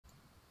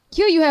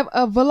Here you have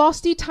a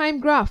velocity time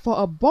graph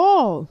for a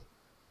ball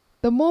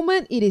the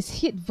moment it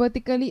is hit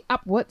vertically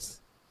upwards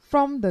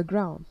from the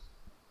ground.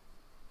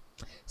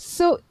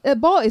 So the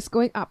ball is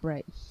going up,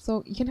 right?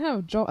 So you can kind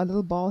of draw a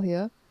little ball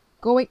here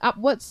going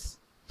upwards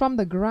from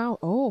the ground.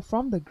 Oh,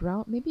 from the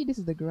ground. Maybe this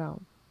is the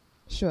ground.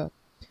 Sure.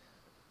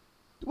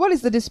 What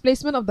is the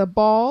displacement of the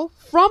ball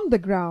from the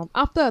ground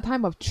after a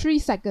time of 3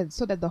 seconds?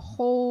 So that the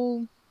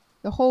whole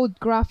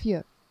graph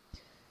here.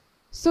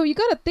 So you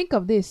got to think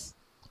of this.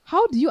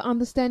 How do you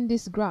understand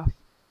this graph?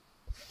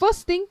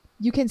 First thing,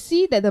 you can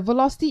see that the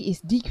velocity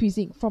is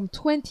decreasing. From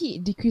 20,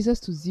 it decreases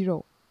to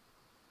 0.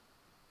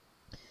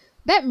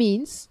 That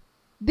means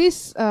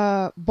this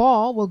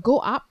ball will go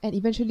up and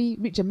eventually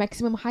reach a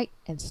maximum height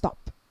and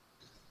stop.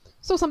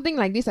 So something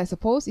like this, I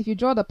suppose. If you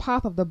draw the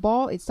path of the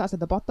ball, it starts at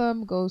the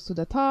bottom, goes to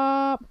the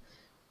top,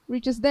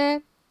 reaches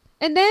there.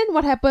 And then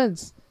what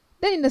happens?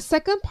 Then in the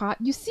second part,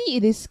 you see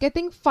it is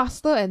getting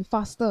faster and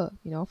faster,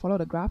 follow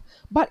the graph,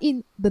 but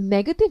in the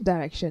negative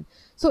direction.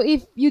 So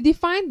if you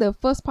define the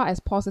first part as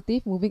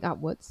positive, moving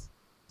upwards,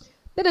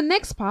 then the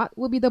next part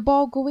will be the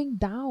ball going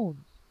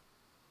down.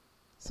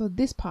 So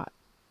this part.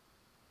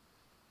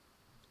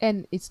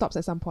 And it stops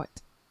at some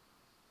point.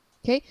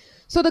 Okay,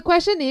 so the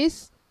question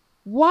is,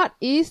 what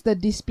is the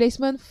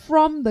displacement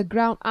from the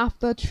ground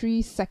after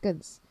 3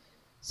 seconds?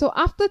 So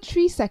after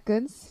 3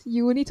 seconds,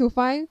 you will need to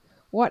find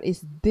what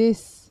is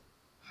this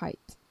height.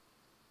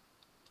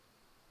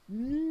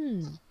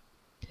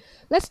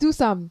 Let's do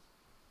some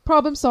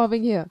problem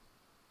solving here.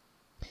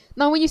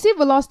 Now, when you see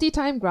velocity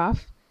time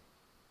graph,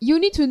 you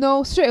need to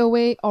know straight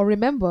away or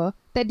remember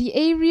that the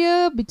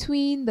area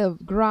between the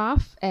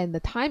graph and the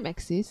time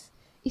axis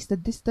is the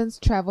distance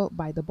traveled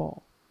by the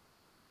ball.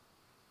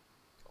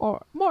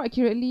 Or more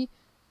accurately,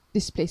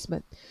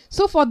 displacement.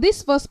 So for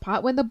this first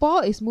part, when the ball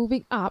is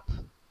moving up,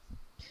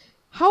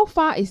 how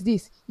far is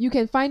this? You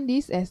can find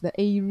this as the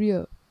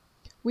area,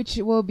 which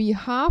will be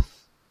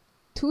half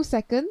 2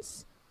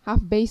 seconds, half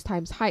base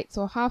times height,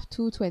 so half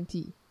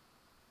 220.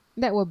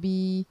 That will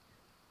be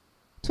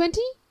 20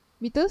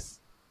 meters.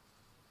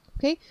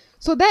 Okay,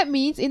 so that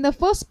means in the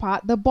first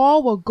part, the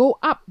ball will go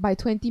up by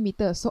 20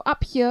 meters. So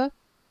up here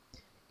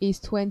is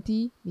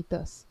 20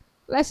 meters.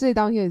 Let's say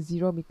down here is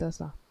 0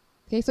 meters.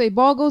 Okay, so a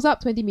ball goes up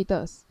 20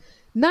 meters.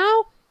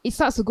 Now it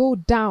starts to go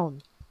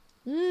down.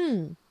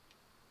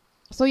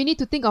 So you need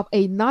to think of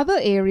another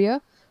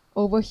area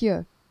over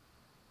here.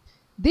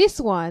 This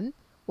one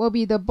will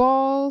be the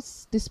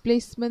ball's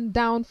displacement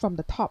down from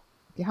the top.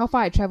 Okay, how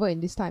far I travel in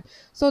this time.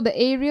 So the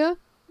area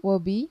will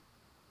be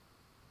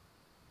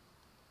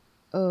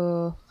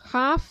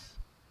half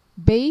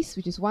base,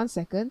 which is 1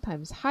 second,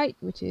 times height,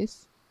 which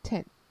is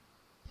 10.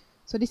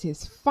 So this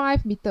is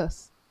 5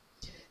 meters.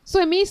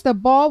 So it means the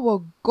ball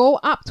will go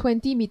up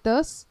 20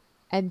 meters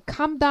and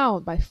come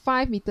down by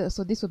 5 meters.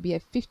 So this will be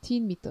at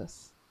 15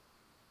 meters.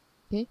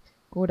 Okay,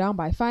 go down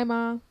by 5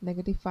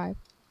 -5.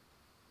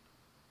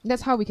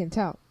 That's how we can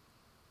tell.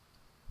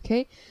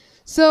 Okay,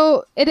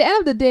 so at the end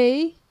of the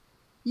day,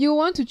 you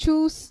want to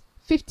choose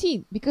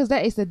 15 because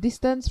that is the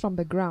distance from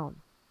the ground.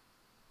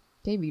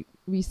 Okay,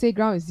 we say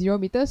ground is 0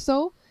 meters,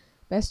 so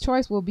best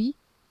choice will be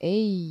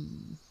A.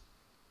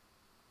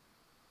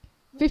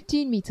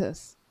 15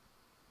 meters.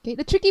 Okay,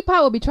 the tricky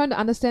part will be trying to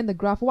understand the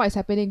graph, what is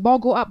happening. Ball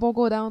go up, ball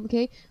go down.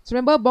 Okay, so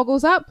remember, ball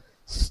goes up,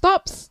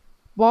 stops,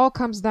 ball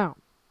comes down.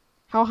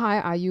 How high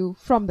are you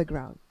from the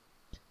ground?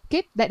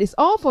 Okay, that is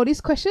all for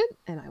this question,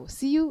 and I will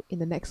see you in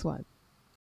the next one.